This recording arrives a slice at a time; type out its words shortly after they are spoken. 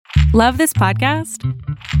Love this podcast?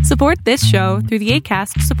 Support this show through the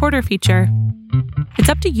Acast supporter feature. It's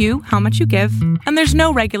up to you how much you give, and there's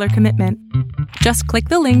no regular commitment. Just click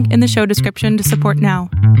the link in the show description to support now.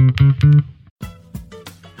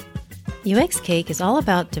 UX Cake is all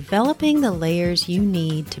about developing the layers you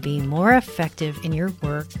need to be more effective in your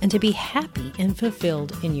work and to be happy and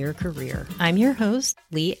fulfilled in your career. I'm your host,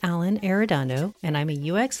 Lee Allen Arredondo, and I'm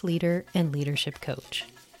a UX leader and leadership coach.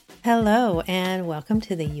 Hello, and welcome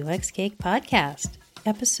to the UX Cake Podcast,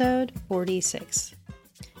 episode 46.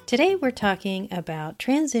 Today, we're talking about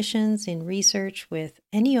transitions in research with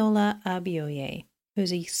Eniola Abioye,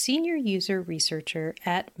 who's a senior user researcher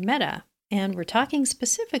at Meta. And we're talking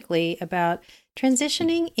specifically about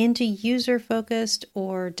transitioning into user-focused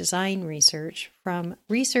or design research from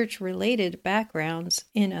research-related backgrounds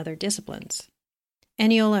in other disciplines.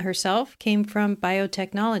 Eniola herself came from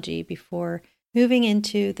biotechnology before moving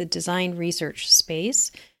into the design research space,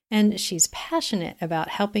 and she's passionate about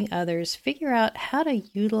helping others figure out how to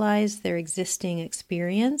utilize their existing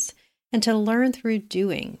experience and to learn through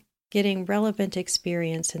doing, getting relevant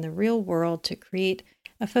experience in the real world to create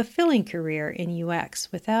a fulfilling career in UX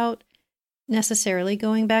without necessarily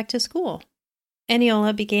going back to school.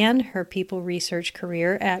 Eniola began her people research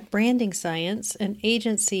career at Branding Science, an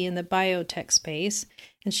agency in the biotech space,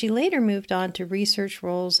 and she later moved on to research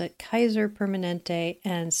roles at Kaiser Permanente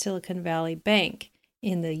and Silicon Valley Bank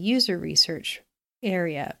in the user research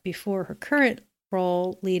area before her current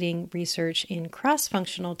role leading research in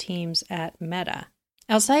cross-functional teams at Meta.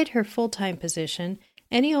 Outside her full-time position,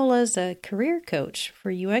 Eniola is a career coach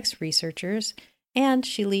for UX researchers, and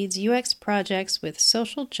she leads UX projects with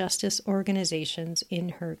social justice organizations in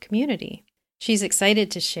her community. She's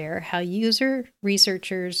excited to share how user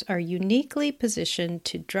researchers are uniquely positioned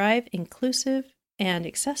to drive inclusive and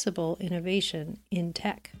accessible innovation in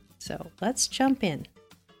tech. So let's jump in.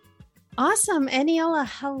 Awesome. Eniola,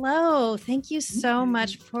 hello. Thank you so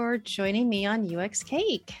much for joining me on UX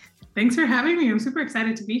Cake. Thanks for having me. I'm super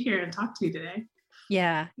excited to be here and talk to you today.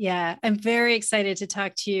 Yeah. I'm very excited to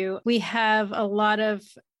talk to you. We have a lot of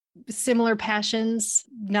similar passions,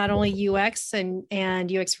 not only UX and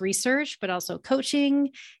UX research, but also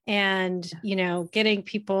coaching and, getting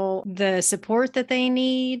people the support that they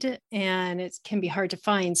need. And it can be hard to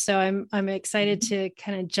find. So I'm excited to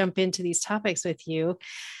kind of jump into these topics with you.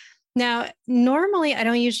 Now, normally I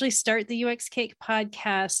don't usually start the UX Cake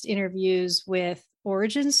podcast interviews with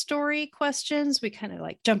origin story questions. We kind of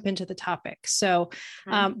jump into the topic. So,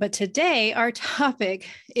 but today our topic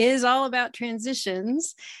is all about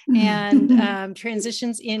transitions and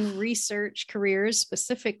transitions in research careers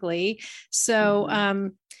specifically.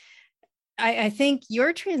 So, I think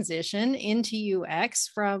your transition into UX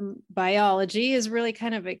from biology is really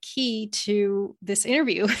kind of a key to this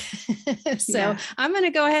interview. So I'm going to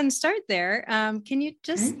go ahead and start there. Can you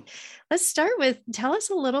let's start with, tell us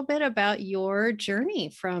a little bit about your journey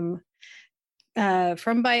from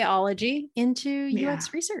biology into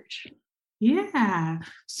UX research. Yeah.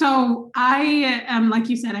 So I, like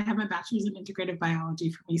you said, I have my bachelor's in integrative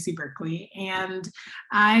biology from UC Berkeley. And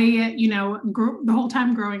I, the whole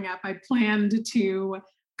time growing up, I planned to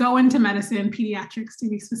go into medicine, pediatrics to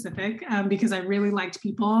be specific, because I really liked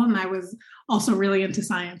people. And I was also really into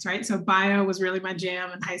science, right? So bio was really my jam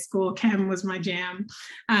in high school. Chem was my jam.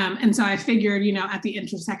 And so I figured, at the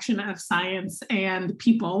intersection of science and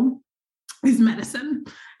people is medicine.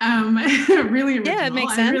 Really original. Yeah, it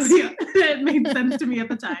makes sense. It made sense to me at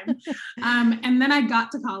the time. And then I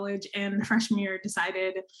got to college and freshman year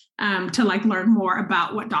decided to learn more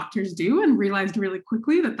about what doctors do and realized really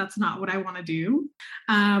quickly that that's not what I want to do.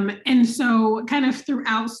 And so kind of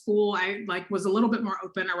throughout school, I was a little bit more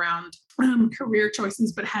open around career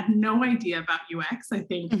choices, but had no idea about UX. I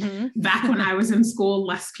think back when I was in school,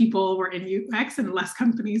 less people were in UX and less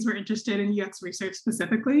companies were interested in UX research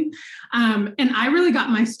specifically. And I really got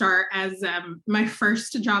my start as my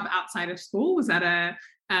first job outside of school was at a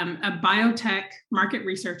biotech market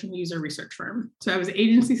research and user research firm. So I was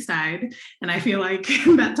agency side, and I feel like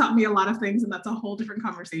that taught me a lot of things, and that's a whole different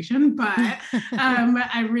conversation. But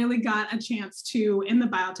I really got a chance to, in the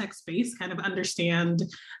biotech space, kind of understand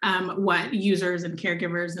what users and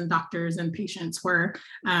caregivers and doctors and patients were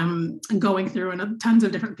going through in tons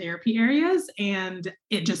of different therapy areas. And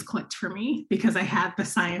it just clicked for me because I had the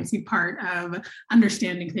sciencey part of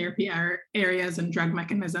understanding therapy areas and drug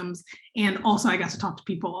mechanisms. And also I got to talk to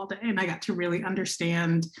people all day, and I got to really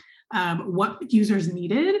understand what users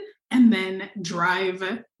needed and then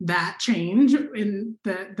drive that change in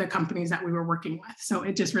the companies that we were working with. So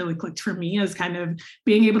it just really clicked for me as kind of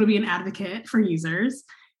being able to be an advocate for users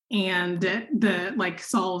and the like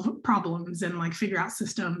solve problems and like figure out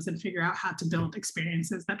systems and figure out how to build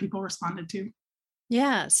experiences that people responded to.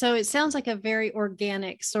 Yeah. So it sounds like a very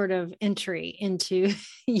organic sort of entry into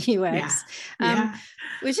UX, Yeah.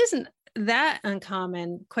 Which isn't that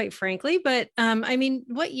uncommon, quite frankly. But I mean,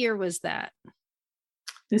 what year was that?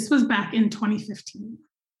 This was back in 2015.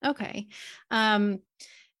 Okay.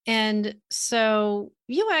 And so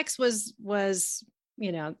UX was,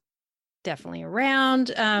 definitely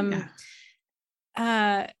around.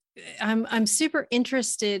 I'm super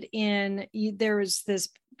interested in there was this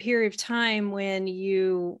period of time when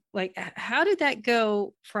you like, how did that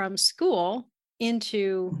go from school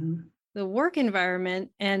into the work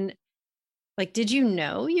environment? And like, did you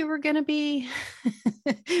know you were going to be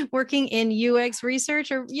working in UX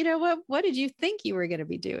research, or, what did you think you were going to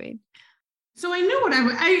be doing? So I knew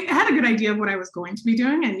I had a good idea of what I was going to be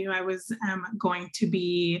doing. I knew I was going to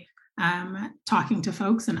be talking to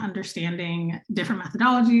folks and understanding different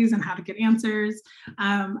methodologies and how to get answers.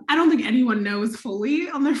 I don't think anyone knows fully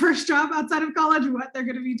on their first job outside of college what they're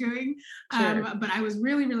going to be doing. Sure. But I was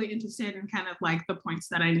really, really interested in kind of like the points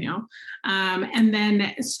that I knew. And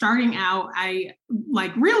then starting out, I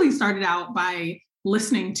like really started out by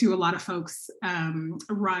listening to a lot of folks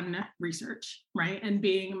run research, right? And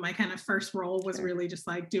being my kind of first role was really just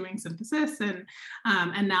like doing synthesis and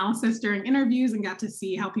analysis during interviews, and got to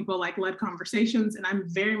see how people like led conversations. And I'm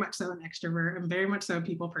very much so an extrovert. I'm very much so a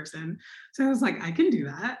people person. So I was like, I can do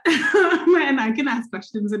that. And I can ask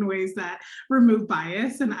questions in ways that remove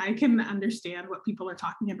bias, and I can understand what people are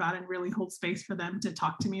talking about and really hold space for them to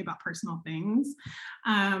talk to me about personal things.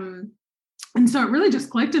 And so it really just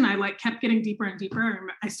clicked, and I like kept getting deeper and deeper.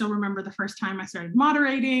 I still remember the first time I started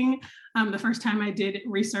moderating, the first time I did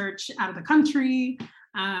research out of the country.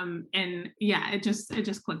 And yeah, it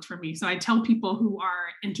just clicked for me. So I tell people who are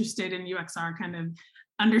interested in UXR kind of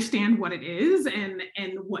understand what it is and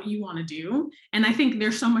what you want to do. And I think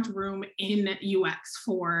there's so much room in UX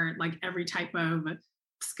for like every type of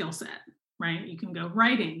skill set. Right? You can go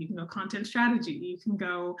writing, you can go content strategy, you can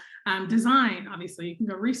go design, obviously, you can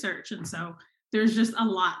go research. And so there's just a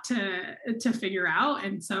lot to figure out.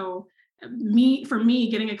 And so for me,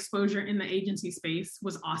 getting exposure in the agency space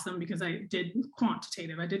was awesome, because I did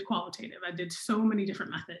quantitative, I did qualitative, I did so many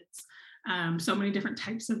different methods, so many different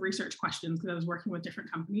types of research questions, because I was working with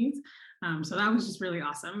different companies. So that was just really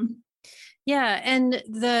awesome. Yeah. And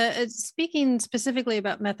speaking specifically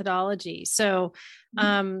about methodology. So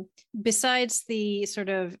besides the sort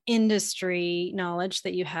of industry knowledge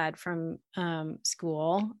that you had from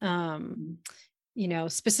school,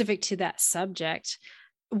 specific to that subject,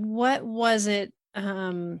 what was it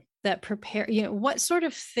that prepared, what sort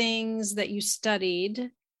of things that you studied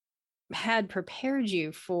had prepared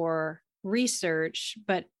you for research,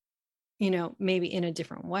 but, maybe in a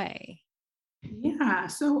different way? Yeah.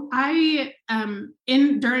 So I,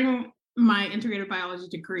 during my integrated biology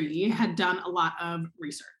degree, had done a lot of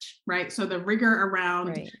research, right? So the rigor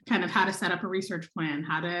around kind of how to set up a research plan,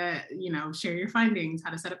 how to, share your findings,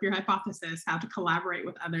 how to set up your hypothesis, how to collaborate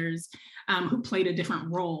with others who played a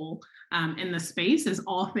different role in the space is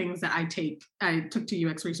all things that I took to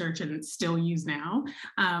UX research and still use now.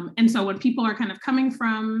 And so when people are kind of coming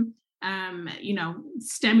from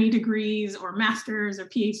STEMI degrees or masters or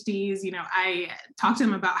PhDs, I talk to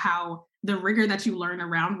them about how the rigor that you learn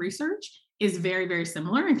around research is very, very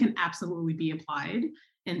similar and can absolutely be applied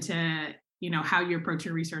into, how you approach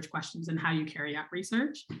your research questions and how you carry out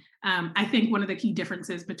research. I think one of the key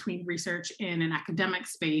differences between research in an academic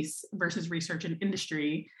space versus research in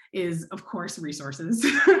industry is, of course, resources.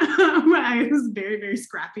 I was very, very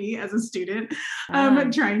scrappy as a student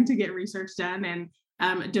trying to get research done. And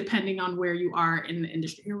depending on where you are in the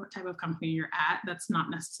industry or what type of company you're at, that's not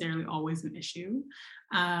necessarily always an issue.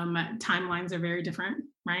 Timelines are very different,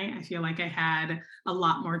 right? I feel like I had a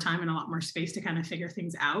lot more time and a lot more space to kind of figure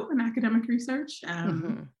things out in academic research.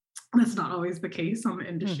 That's not always the case on the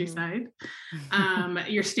industry side.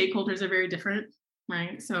 Your stakeholders are very different,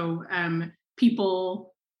 right? So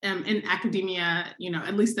people in academia,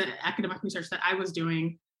 at least the academic research that I was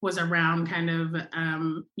doing was around kind of,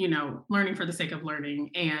 learning for the sake of learning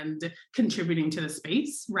and contributing to the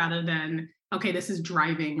space, rather than, okay, this is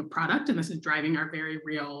driving a product and this is driving our very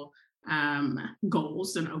real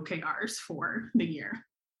goals and OKRs for the year.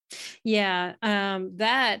 Yeah,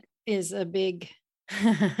 that is a big,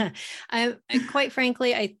 quite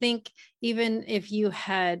frankly, I think even if you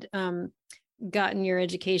had gotten your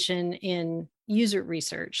education in user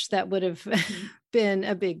research, that would have been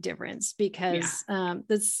a big difference, because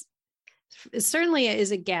this certainly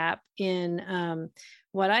is a gap in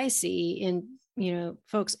what I see in,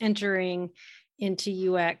 folks entering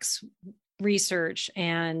into UX research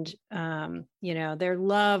and, their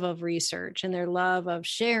love of research and their love of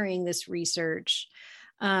sharing this research.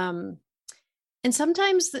 And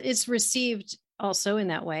sometimes it's received also in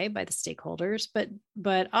that way by the stakeholders,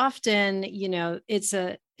 but often, it's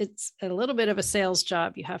a little bit of a sales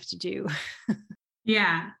job you have to do.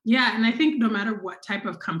 Yeah. And I think no matter what type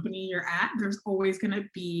of company you're at, there's always going to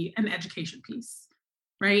be an education piece,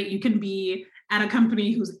 right? You can be at a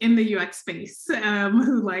company who's in the UX space,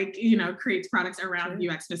 who creates products around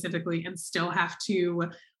UX specifically, and still have to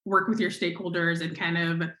work with your stakeholders and kind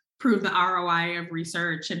of prove the ROI of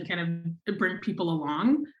research and kind of bring people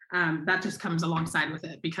along. That just comes alongside with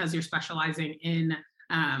it because you're specializing in,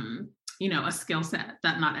 a skill set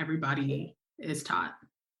that not everybody is taught.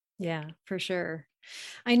 Yeah, for sure.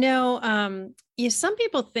 I know some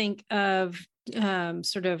people think of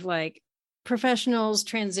sort of like professionals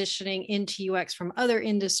transitioning into UX from other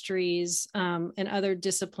industries and other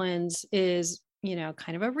disciplines is,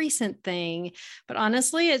 kind of a recent thing. But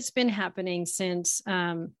honestly, it's been happening since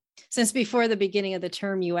before the beginning of the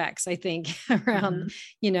term UX, I think, around,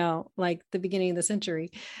 like the beginning of the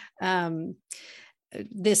century.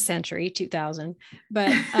 This century, 2000,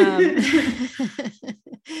 but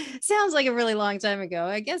sounds like a really long time ago.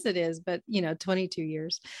 I guess it is, but 22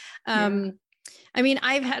 years. I mean,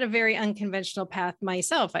 I've had a very unconventional path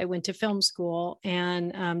myself. I went to film school,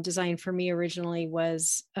 and design for me originally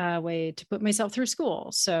was a way to put myself through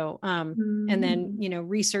school. So, and then,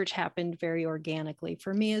 research happened very organically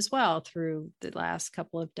for me as well through the last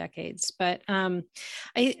couple of decades. But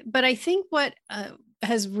I think what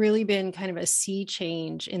has really been kind of a sea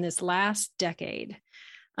change in this last decade,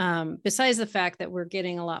 besides the fact that we're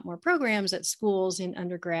getting a lot more programs at schools in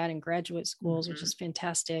undergrad and graduate schools, which is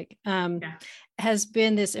fantastic, has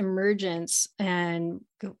been this emergence and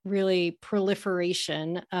really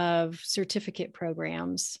proliferation of certificate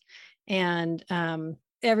programs and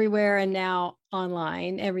everywhere, and now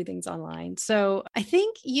online, everything's online. So I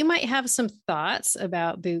think you might have some thoughts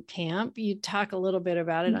about boot camp. You talk a little bit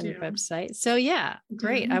about it on your website. So yeah,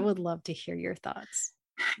 great. I would love to hear your thoughts.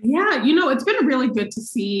 Yeah, it's been really good to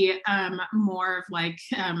see more of like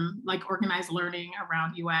organized learning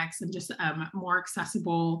around UX and just more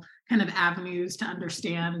accessible kind of avenues to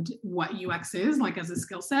understand what UX is like as a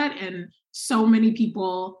skill set. And so many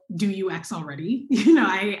people do UX already.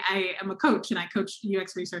 I am a coach and I coach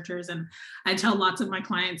UX researchers, and I tell lots of my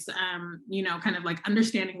clients, kind of like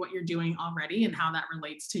understanding what you're doing already and how that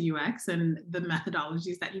relates to UX and the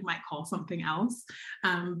methodologies that you might call something else,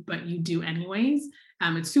 but you do anyways.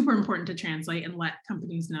 It's super important to translate and let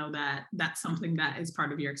companies know that that's something that is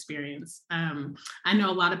part of your experience. I know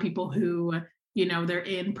a lot of people who, they're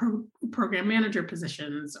in program manager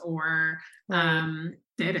positions or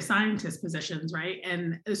data scientist positions, right?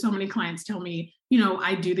 And so many clients tell me,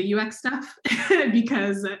 I do the UX stuff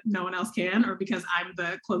because no one else can, or because I'm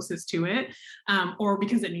the closest to it, or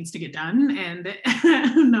because it needs to get done and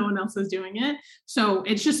no one else is doing it. So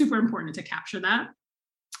it's just super important to capture that.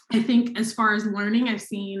 I think as far as learning, I've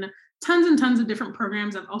seen tons and tons of different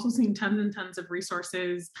programs. I've also seen tons and tons of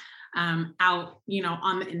resources out,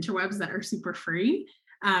 on the interwebs that are super free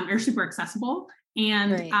or super accessible.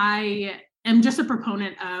 And I am just a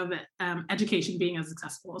proponent of education being as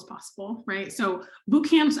accessible as possible, right? So boot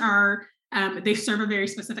camps are, they serve a very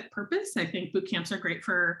specific purpose. I think boot camps are great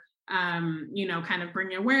for kind of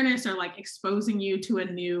bringing awareness or like exposing you to a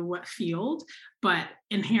new field, but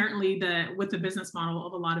inherently with the business model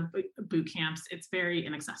of a lot of boot camps, it's very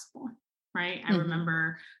inaccessible, right? I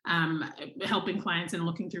remember helping clients and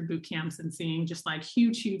looking through boot camps and seeing just like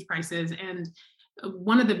huge prices. And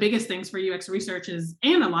one of the biggest things for UX research is,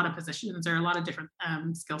 and a lot of positions or a lot of different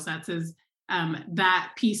skill sets is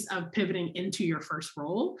that piece of pivoting into your first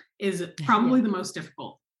role is probably the most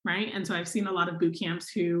difficult. Right. And so I've seen a lot of boot camps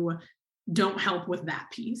who don't help with that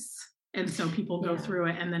piece. And so people go through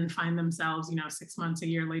it and then find themselves, 6 months, a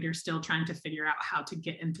year later, still trying to figure out how to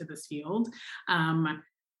get into this field and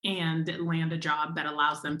land a job that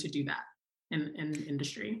allows them to do that in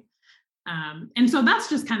industry. And so that's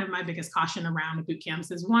just kind of my biggest caution around boot camps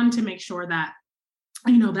is one, to make sure that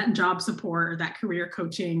that job support or that career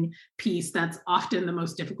coaching piece that's often the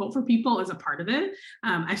most difficult for people is a part of it.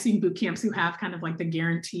 I've seen boot camps who have kind of like the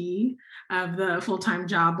guarantee of the full-time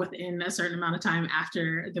job within a certain amount of time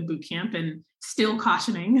after the boot camp, and still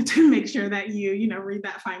cautioning to make sure that you read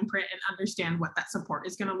that fine print and understand what that support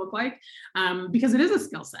is going to look like, because it is a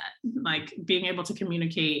skill set, like being able to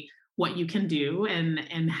communicate what you can do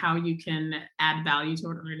and how you can add value to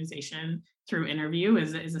an organization through interview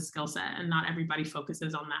is a skill set, and not everybody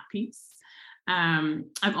focuses on that piece.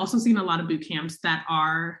 I've also seen a lot of boot camps that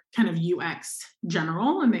are kind of UX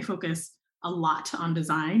general, and they focus a lot on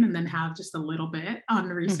design and then have just a little bit on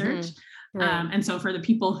research. Right. And so for the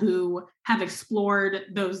people who have explored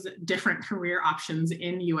those different career options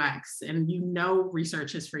in UX and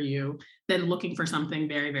research is for you, then looking for something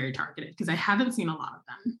very, very targeted, because I haven't seen a lot of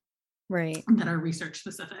them. Right. That are research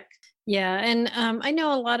specific. Yeah. And I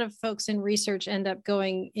know a lot of folks in research end up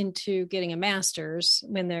going into getting a master's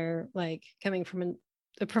when they're like coming from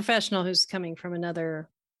a professional who's coming from another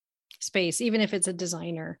space, even if it's a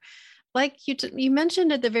designer. Like you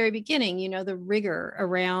mentioned at the very beginning, the rigor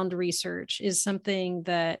around research is something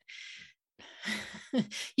that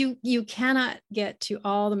you cannot get to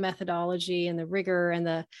all the methodology and the rigor and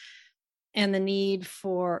the need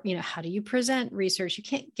for, how do you present research? You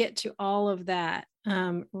can't get to all of that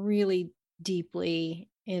really deeply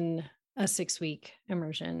in a 6-week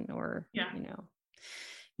immersion, or,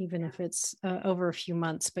 even if it's over a few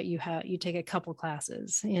months, but you take a couple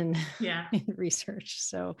classes in research.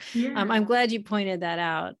 So I'm glad you pointed that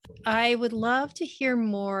out. I would love to hear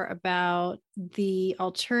more about the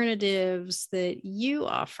alternatives that you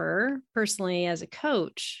offer personally as a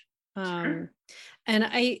coach. Sure. And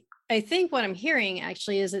I think what I'm hearing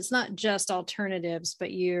actually is it's not just alternatives, but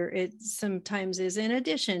it sometimes is in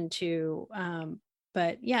addition to,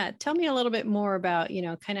 but yeah, tell me a little bit more about,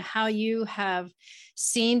 kind of how you have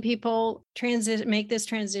seen people make this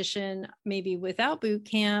transition, maybe without boot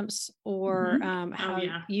camps, or how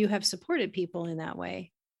you have supported people in that way.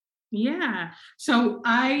 Yeah. So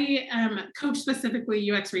I coach specifically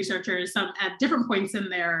UX researchers at different points in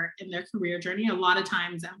their career journey. A lot of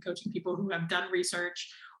times I'm coaching people who have done research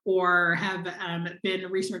or have been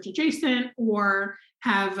research adjacent, or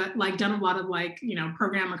have done a lot of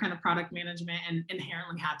program or kind of product management and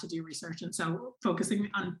inherently had to do research. And so focusing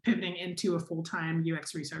on pivoting into a full-time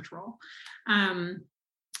UX research role.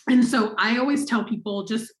 And so I always tell people,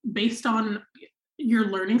 just based on your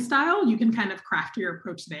learning style, you can kind of craft your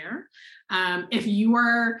approach there. If you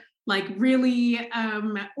are really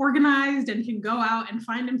organized and can go out and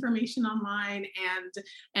find information online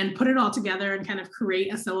and put it all together and kind of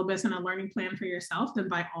create a syllabus and a learning plan for yourself, then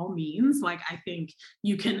by all means, I think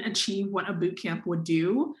you can achieve what a boot camp would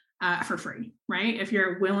do for free, right? If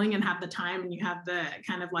you're willing and have the time and you have the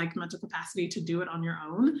kind of mental capacity to do it on your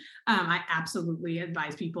own, I absolutely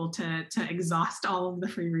advise people to exhaust all of the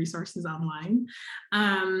free resources online.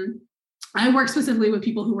 I work specifically with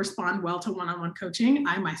people who respond well to one-on-one coaching.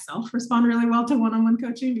 I myself respond really well to one-on-one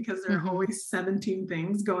coaching because there are always 17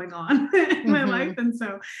 things going on in my life. And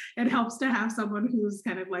so it helps to have someone who's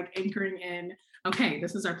kind of anchoring in, okay,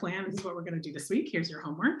 this is our plan. This is what we're going to do this week. Here's your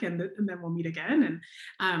homework. And then we'll meet again.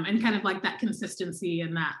 And kind of that consistency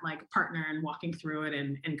and that partner and walking through it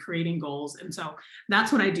and creating goals. And so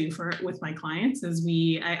that's what I do with my clients is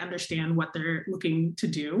I understand what they're looking to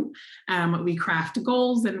do. We craft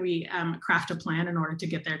goals and we craft a plan in order to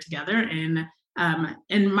get there together. And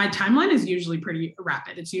my timeline is usually pretty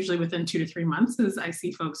rapid. It's usually within 2 to 3 months, as I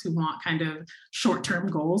see folks who want kind of short-term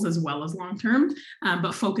goals as well as long-term,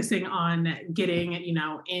 but focusing on getting,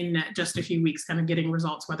 in just a few weeks, kind of getting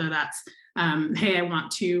results, whether that's, hey, I want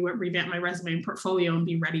to revamp my resume and portfolio and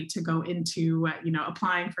be ready to go into,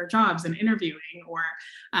 applying for jobs and interviewing, or,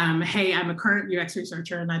 hey, I'm a current UX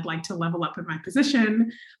researcher and I'd like to level up in my position.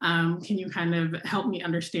 Can you kind of help me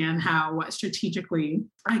understand how strategically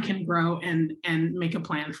I can grow and make a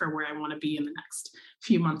plan for where I want to be in the next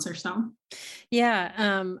few months or so?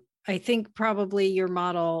 Yeah. I think probably your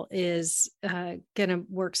model is going to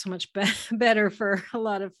work so much better for a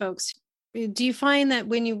lot of folks. Do you find that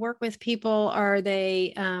when you work with people, are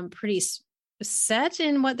they pretty set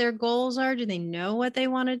in what their goals are? Do they know what they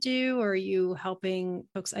want to do? Or are you helping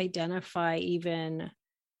folks identify even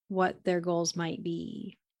what their goals might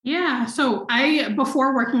be? Yeah. So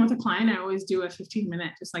before working with a client, I always do a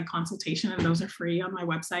 15-minute just consultation, and those are free on my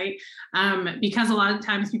website. Because a lot of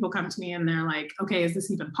times people come to me and they're like, okay, is this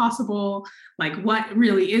even possible? What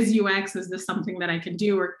really is UX? Is this something that I can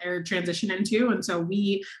do or transition into? And so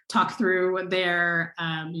we talk through their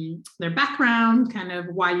background, kind of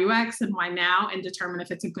why UX and why now, and determine if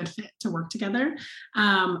it's a good fit to work together.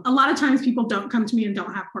 A lot of times people don't come to me and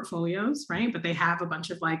don't have portfolios, right? But they have a bunch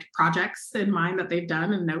of projects in mind that they've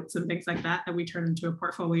done and notes and things like that we turn into a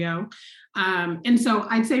portfolio. And so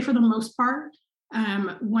I'd say for the most part,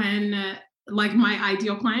 when my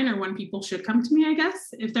ideal client, or when people should come to me, I guess,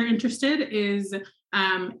 if they're interested, is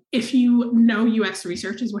if UX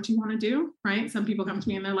research is what you want to do, right? Some people come to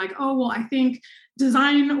me and they're like, oh, well, I think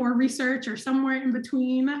design or research or somewhere in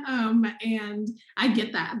between. And I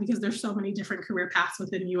get that because there's so many different career paths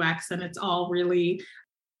within UX, and it's all really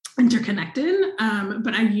interconnected.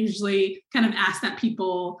 But I usually kind of ask that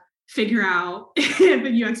people figure out if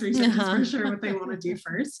the UX research is for sure what they want to do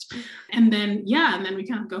first. And then, and then we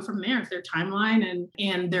kind of go from there. If their timeline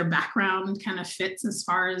and their background kind of fits as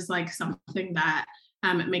far as like something that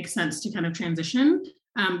it makes sense to kind of transition.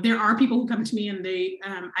 There are people who come to me and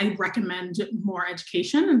I recommend more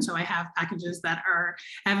education. And so I have packages I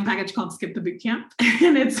have a package called Skip the Bootcamp,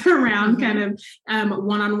 and it's around kind of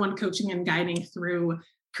one-on-one coaching and guiding through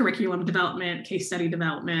curriculum development, case study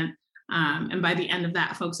development. And by the end of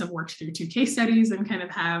that, folks have worked through 2 case studies and kind of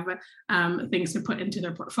have things to put into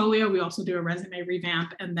their portfolio. We also do a resume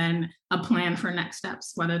revamp and then a plan for next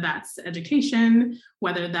steps, whether that's education,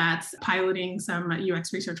 whether that's piloting some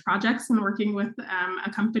UX research projects and working with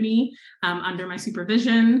a company under my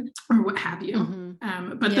supervision or what have you.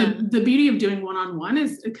 But the beauty of doing one-on-one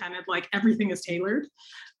is kind of like everything is tailored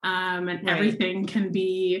and everything can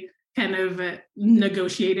be kind of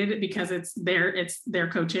negotiated because it's their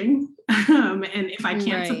coaching. And if I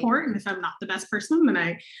can't support, and if I'm not the best person, then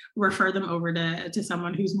I refer them over to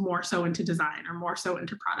someone who's more so into design or more so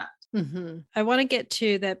into product. I want to get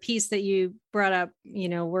to that piece that you brought up,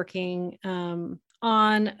 working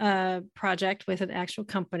on a project with an actual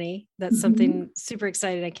company. That's something super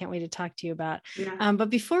excited. I can't wait to talk to you about.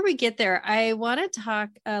 But before we get there, I want to talk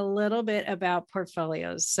a little bit about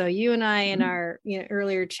portfolios. So you and I in our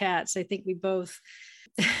earlier chats, I think we both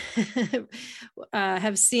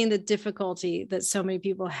have seen the difficulty that so many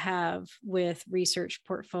people have with research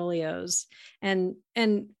portalios, and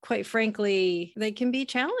quite frankly, they can be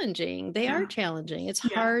challenging. They are challenging. It's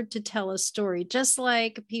hard to tell a story, just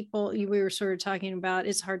like we were sort of talking about.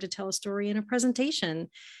 It's hard to tell a story in a presentation,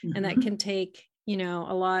 and that can take a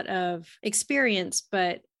lot of experience,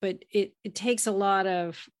 but it takes a lot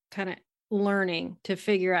of kind of learning to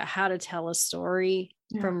figure out how to tell a story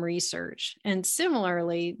from research. And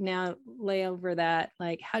similarly, now lay over that,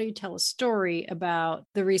 like, how do you tell a story about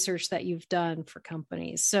the research that you've done for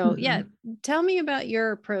companies? So tell me about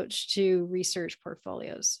your approach to research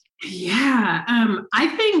portfolios.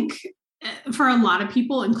 I think for a lot of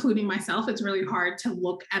people, including myself, it's really hard to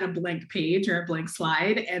look at a blank page or a blank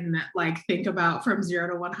slide and like think about from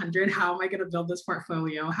 0 to 100, how am I going to build this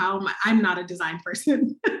portfolio? I'm not a design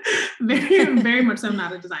person, very, very much so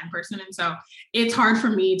not a design person. And so it's hard for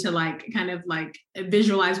me to like kind of like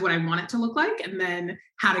visualize what I want it to look like and then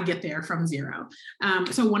how to get there from 0.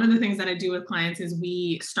 So one of the things that I do with clients is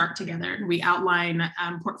we start together and we outline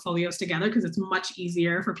portfolios together, because it's much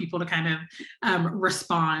easier for people to kind of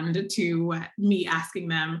respond to me asking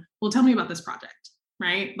them, well, tell me about this project,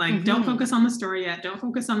 right? Like, don't focus on the story yet. Don't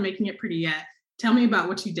focus on making it pretty yet. Tell me about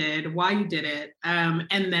what you did, why you did it,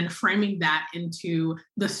 and then framing that into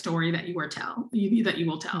the story that you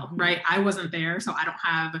will tell, right? I wasn't there, so I don't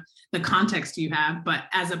have the context you have, but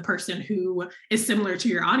as a person who is similar to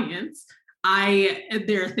your audience,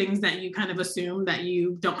 there are things that you kind of assume that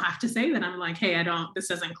you don't have to say, that I'm like, hey, this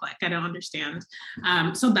doesn't click. I don't understand.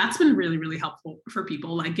 So that's been really, really helpful for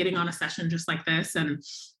people, like getting on a session just like this and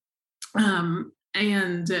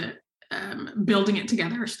building it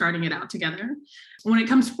together, starting it out together. When it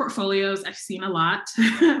comes to portfolios, I've seen a lot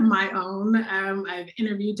my own. I've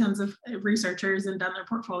interviewed tons of researchers and done their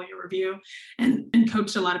portfolio review and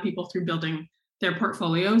coached a lot of people through building their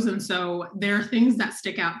portfolios. And so there are things that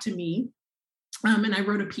stick out to me. And I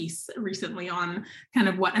wrote a piece recently on kind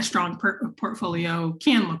of what a strong portfolio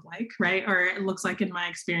can look like, right? Or it looks like in my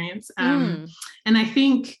experience. And I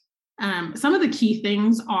think some of the key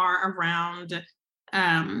things are around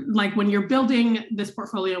like when you're building this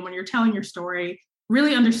portfolio, when you're telling your story,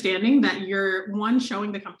 really understanding that you're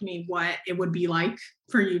showing the company what it would be like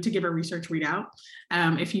for you to give a research readout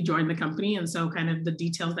if you join the company. And so kind of the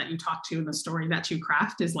details that you talk to in the story that you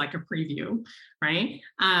craft is like a preview, right?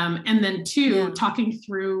 And then 2, talking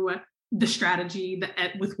through the strategy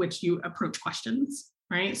with which you approach questions,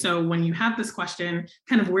 right? So when you have this question,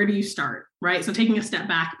 kind of where do you start, right? So taking a step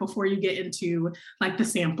back before you get into like the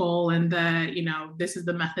sample and this is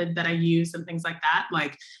the method that I use and things like that,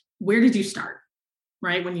 like where did you start?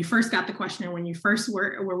 Right? When you first got the question, or when you first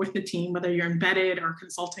were with the team, whether you're embedded or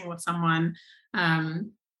consulting with someone,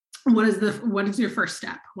 what is your first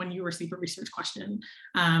step when you receive a research question?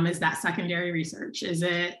 Is that secondary research? Is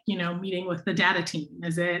it, meeting with the data team?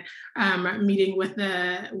 Is it meeting with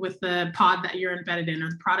the pod that you're embedded in, or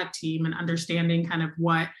the product team, and understanding kind of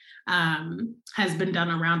what has been done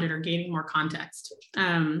around it, or gaining more context?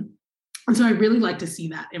 And so I really like to see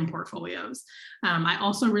that in portfolios. I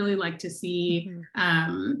also really like to see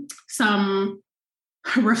some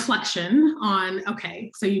reflection on,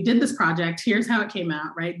 okay, so you did this project, here's how it came out,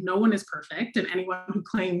 right? No one is perfect, and anyone who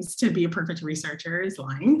claims to be a perfect researcher is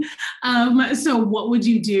lying. So what would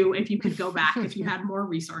you do if you could go back, if you had more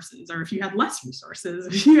resources, or if you had less resources,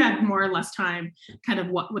 if you had more or less time, kind of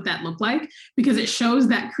what would that look like? Because it shows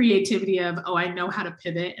that creativity of, oh, I know how to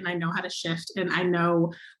pivot, and I know how to shift, and I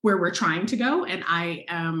know where we're trying to go, and I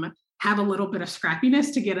have a little bit of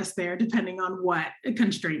scrappiness to get us there, depending on what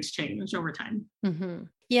constraints change over time. Mm-hmm.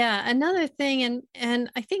 Yeah, another thing, and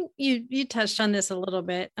I think you touched on this a little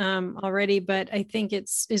bit already, but I think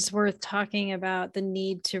it's worth talking about the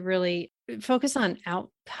need to really focus on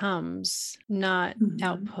outcomes, not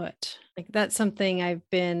output. Like that's something I've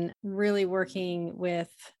been really working with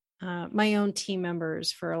my own team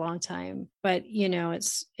members for a long time. But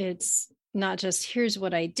it's not just here's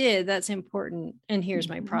what I did, that's important, and here's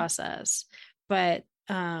my process, but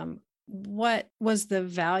what was the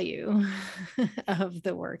value of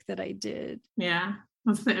the work that I did? Yeah.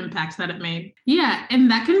 What's the impact that it made? Yeah. And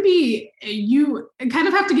that can be, you kind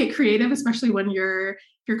of have to get creative, especially when you're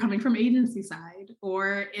coming from agency side,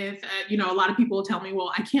 or if, a lot of people will tell me,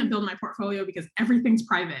 well, I can't build my portfolio because everything's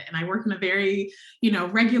private and I work in a very,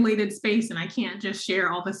 regulated space and I can't just share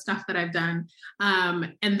all the stuff that I've done.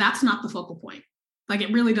 And that's not the focal point. Like,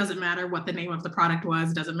 it really doesn't matter what the name of the product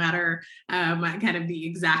was. It doesn't matter kind of the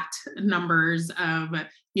exact numbers of,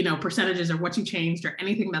 percentages or what you changed or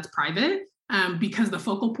anything that's private, because the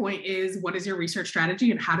focal point is, what is your research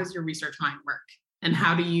strategy and how does your research mind work? And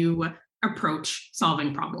how do you approach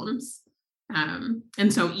solving problems?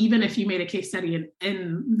 And so even if you made a case study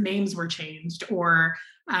and names were changed, or,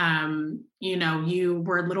 you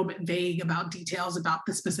were a little bit vague about details about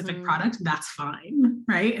the specific product, that's fine,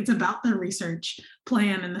 right? It's about the research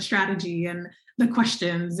plan and the strategy and the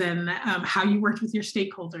questions and how you worked with your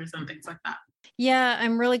stakeholders and things like that. Yeah,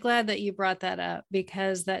 I'm really glad that you brought that up,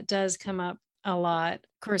 because that does come up a lot.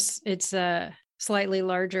 Of course, it's a slightly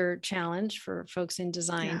larger challenge for folks in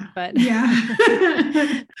design, but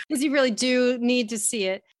because you really do need to see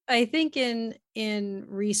it. I think in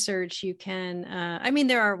research, you can,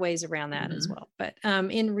 there are ways around that as well, but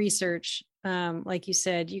in research, like you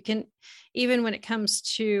said, you can, even when it comes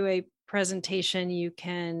to a presentation, you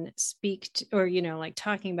can speak to, or, like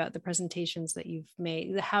talking about the presentations that you've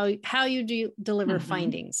made, how you do deliver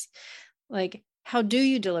findings, like how do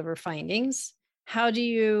you deliver findings? How do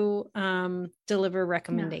you deliver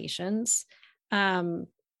recommendations?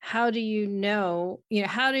 How do you know,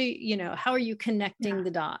 how are you connecting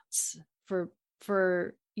the dots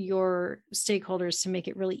for your stakeholders to make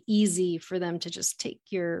it really easy for them to just take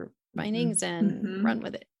your findings and run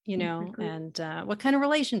with it, and what kind of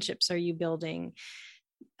relationships are you building?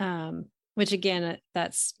 Which again,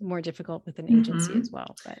 that's more difficult with an agency as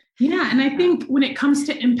well. But yeah, and I think when it comes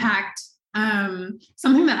to impact,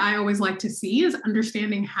 something that I always like to see is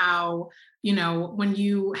understanding how, when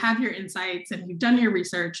you have your insights and you've done your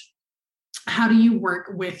research, how do you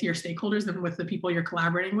work with your stakeholders and with the people you're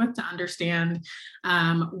collaborating with to understand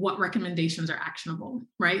what recommendations are actionable,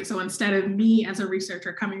 right? So instead of me as a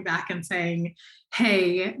researcher coming back and saying,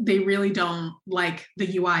 hey, they really don't like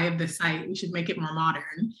the UI of this site, we should make it more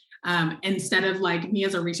modern. Instead of like me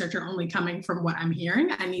as a researcher only coming from what I'm hearing,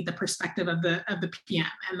 I need the perspective of the PM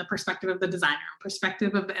and the perspective of the designer,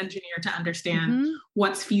 perspective of the engineer to understand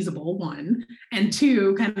what's feasible, one, and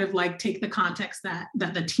two, kind of like take the context that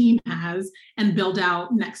the team has and build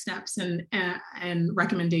out next steps and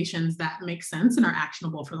recommendations that make sense and are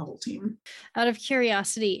actionable for the whole team. Out of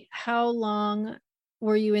curiosity, how long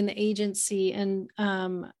were you in the agency, and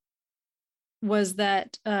was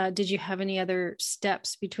that, did you have any other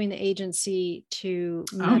steps between the agency to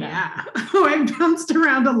Meta? Oh yeah. I've bounced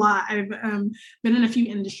around a lot. I've been in a few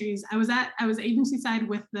industries. I was agency side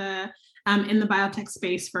with in the biotech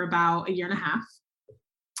space for about a year and a half.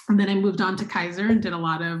 And then I moved on to Kaiser and did a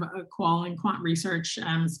lot of qual and quant research,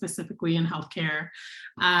 specifically in healthcare.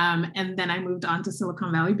 And then I moved on to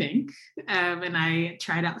Silicon Valley Bank, and I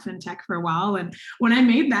tried out fintech for a while. And when I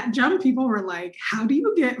made that jump, people were like, how do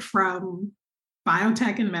you get from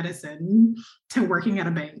biotech and medicine to working at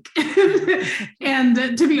a bank?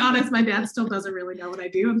 And to be honest, my dad still doesn't really know what I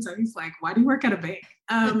do. And so he's like, why do you work at a bank?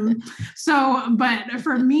 But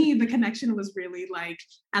for me, the connection was really like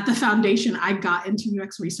at the foundation, I got into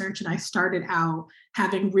UX research and I started out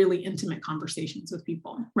having really intimate conversations with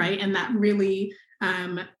people, right? And that really,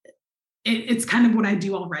 it's kind of what I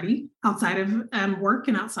do already outside of work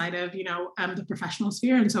and outside of, the professional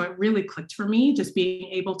sphere. And so it really clicked for me, just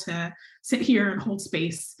being able to sit here and hold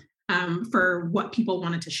space for what people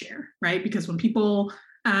wanted to share, right? Because when people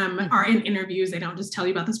are in interviews. They don't just tell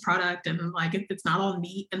you about this product and like it's not all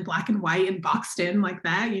neat and black and white and boxed in like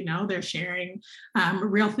that. You know, they're sharing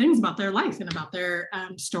real things about their life and about their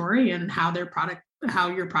story and how your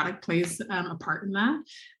product plays a part in that.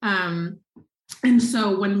 And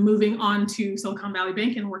so when moving on to Silicon Valley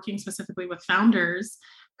Bank and working specifically with founders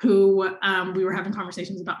who we were having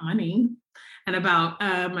conversations about money and about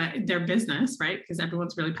their business, right? Because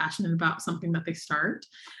everyone's really passionate about something that they start.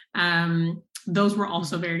 Those were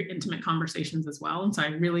also very intimate conversations as well. And so I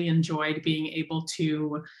really enjoyed being able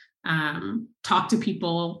to talk to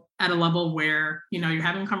people at a level where, you know, you're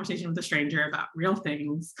having a conversation with a stranger about real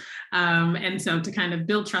things. And so to kind of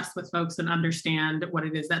build trust with folks and understand what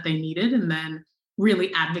it is that they needed, and then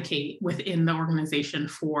really advocate within the organization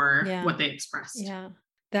for what they expressed. Yeah.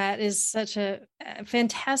 That is such a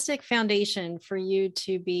fantastic foundation for you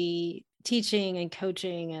to be teaching and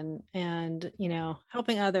coaching and, you know,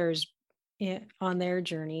 helping others on their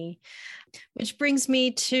journey, which brings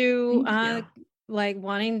me to like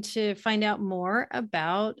wanting to find out more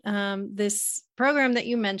about this program that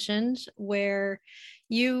you mentioned where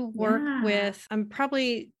you work with, I'm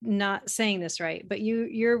probably not saying this right, but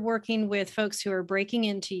you're working with folks who are breaking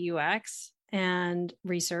into UX and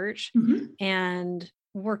research and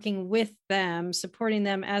working with them, supporting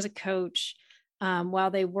them as a coach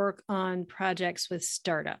while they work on projects with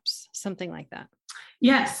startups, something like that.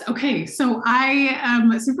 Yes. Okay. So I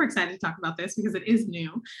am super excited to talk about this because it is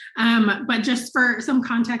new. But just for some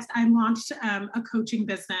context, I launched a coaching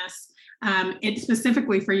business. It's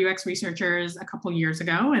specifically for UX researchers a couple years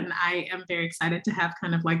ago, and I am very excited to have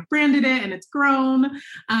kind of like branded it, and it's grown.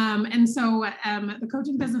 And so the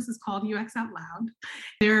coaching business is called UX Out Loud.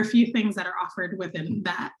 There are a few things that are offered within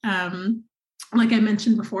that. Like I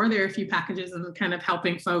mentioned before, there are a few packages of kind of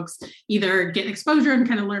helping folks either get exposure and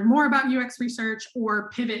kind of learn more about UX research, or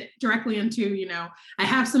pivot directly into, you know, I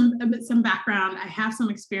have some background, I have some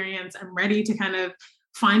experience, I'm ready to kind of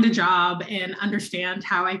find a job and understand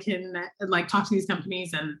how I can like talk to these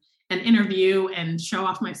companies and interview and show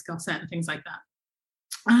off my skill set and things like that.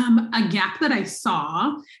 A gap that I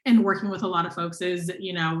saw in working with a lot of folks is,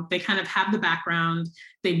 you know, they kind of have the background,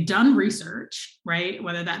 they've done research, right?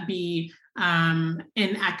 Whether that be in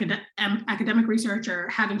academic research or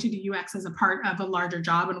having to do UX as a part of a larger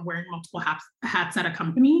job and wearing multiple hats at a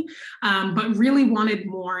company, but really wanted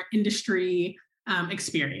more industry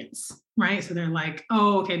experience, right? So they're like,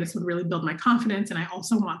 oh, okay, this would really build my confidence. And I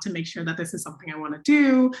also want to make sure that this is something I want to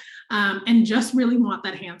do, and just really want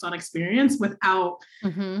that hands-on experience without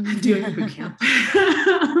doing a boot camp.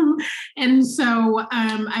 And so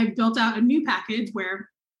I built out a new package where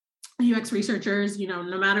UX researchers, you know,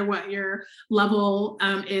 no matter what your level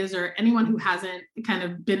is, or anyone who hasn't kind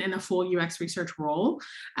of been in a full UX research role,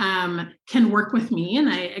 can work with me, and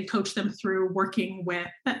I coach them through working with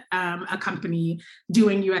a company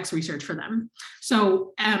doing UX research for them.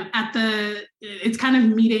 So it's kind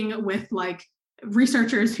of meeting with like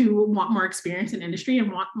researchers who want more experience in industry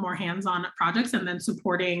and want more hands-on projects, and then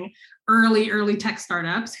supporting early tech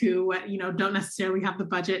startups who, you know, don't necessarily have the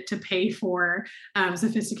budget to pay for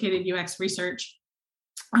sophisticated UX research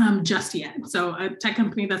just yet. So a tech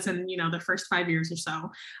company that's in, you know, the first 5 years or so.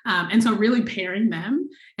 And so really pairing them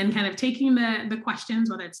and kind of taking the questions,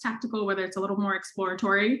 whether it's tactical, whether it's a little more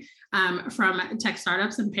exploratory, from tech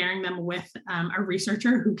startups, and pairing them with a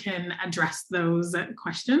researcher who can address those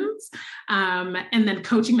questions, and then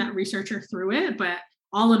coaching that researcher through it. But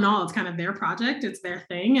all in all, it's kind of their project, it's their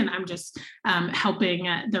thing. And I'm just helping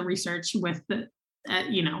the research with the,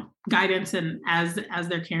 you know, guidance and as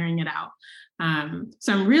they're carrying it out.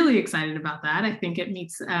 So I'm really excited about that. I think it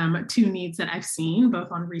meets two needs that I've seen,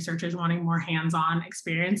 both on researchers wanting more hands-on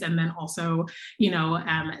experience, and then also, you know,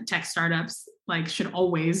 tech startups like should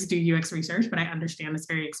always do UX research, but I understand it's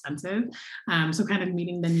very expensive. So kind of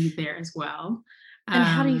meeting the need there as well. And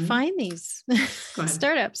how do you find these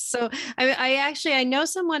startups? So I know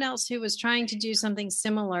someone else who was trying to do something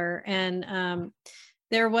similar, and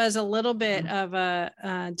there was a little bit of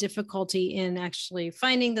a difficulty in actually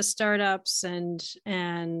finding the startups and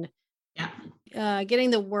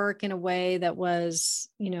getting the work in a way that was,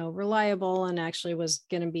 you know, reliable and actually was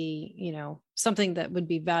going to be, you know, something that would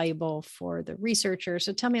be valuable for the researcher.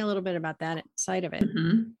 So tell me a little bit about that side of it.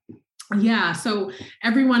 Yeah. So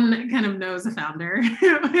everyone kind of knows a founder,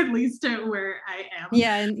 at least where I am.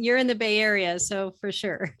 Yeah. And you're in the Bay Area. So for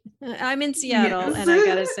sure. I'm in Seattle, and I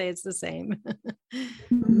got to say it's the same.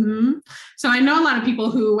 So I know a lot of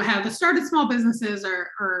people who have started small businesses or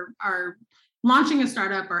are launching a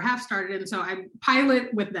startup or have started. And so I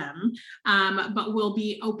pilot with them, but we'll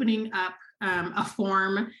be opening up a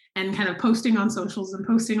form and kind of posting on socials and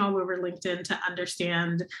posting all over LinkedIn to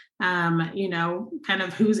understand, kind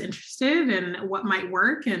of who's interested and what might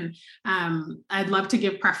work. And I'd love to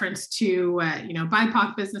give preference to,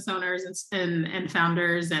 BIPOC business owners and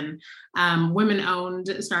founders and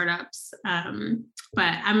women-owned startups.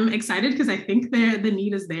 But I'm excited because I think the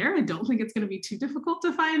need is there. I don't think it's going to be too difficult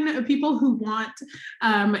to find people who want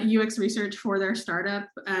UX research for their startup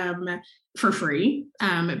for free,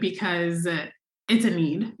 because it's a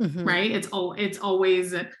need, right? It's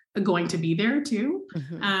always going to be there too.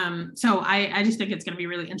 So I just think it's going to be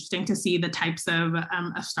really interesting to see the types of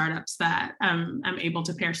startups that I'm able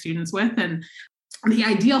to pair students with. And the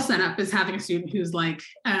ideal setup is having a student who's like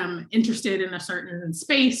interested in a certain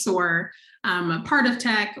space or part of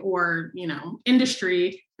tech or,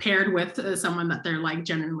 industry paired with someone that they're like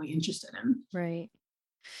genuinely interested in. Right.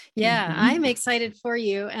 Yeah, I'm excited for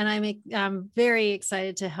you, and I'm very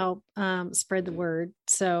excited to help spread the word.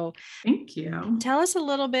 So thank you. Tell us a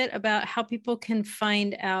little bit about how people can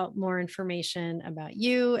find out more information about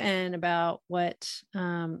you and about what,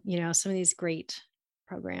 some of these great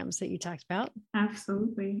programs that you talked about.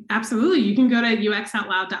 Absolutely. You can go to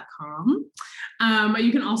uxoutloud.com.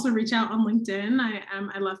 You can also reach out on LinkedIn.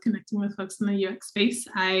 I love connecting with folks in the UX space.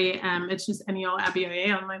 It's just Eniol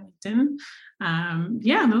Abioye on my LinkedIn.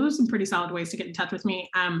 Those are some pretty solid ways to get in touch with me.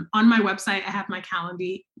 On my website, I have my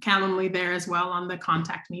Calendly there as well on the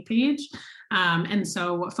contact me page. And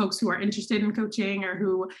so folks who are interested in coaching or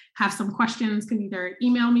who have some questions can either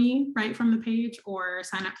email me right from the page or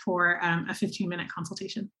sign up for a 15-minute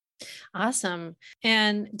consultation. Awesome.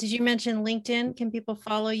 And did you mention LinkedIn? Can people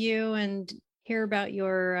follow you and hear about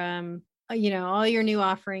your, all your new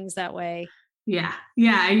offerings that way? Yeah.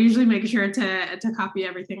 I usually make sure to copy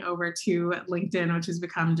everything over to LinkedIn, which has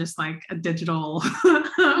become just like a digital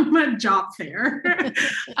job fair.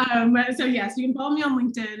 So yes, you can follow me on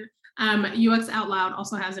LinkedIn. UX Out Loud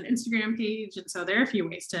also has an Instagram page. And so there are a few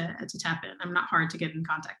ways to tap in. I'm not hard to get in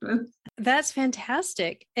contact with. That's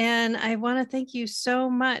fantastic. And I want to thank you so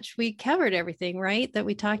much. We covered everything, right, that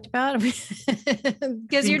we talked about,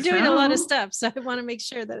 because you're doing a lot of stuff. So I want to make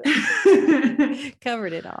sure that I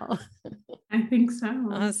covered it all. I think so.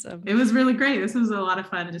 Awesome. It was really great. This was a lot of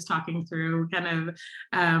fun just talking through kind of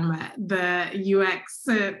the UX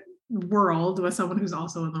world with someone who's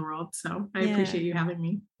also in the world. So I appreciate you having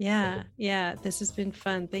me. Yeah. This has been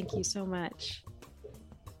fun. Thank you so much.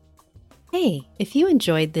 Hey, if you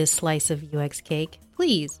enjoyed this slice of UX cake,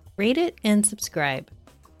 please rate it and subscribe.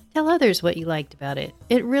 Tell others what you liked about it.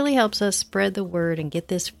 It really helps us spread the word and get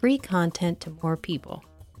this free content to more people.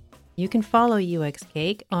 You can follow UX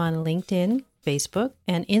Cake on LinkedIn, Facebook,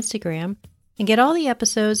 and Instagram, and get all the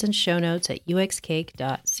episodes and show notes at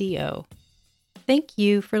uxcake.co. Thank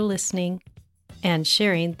you for listening and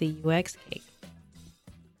sharing the UX Cake.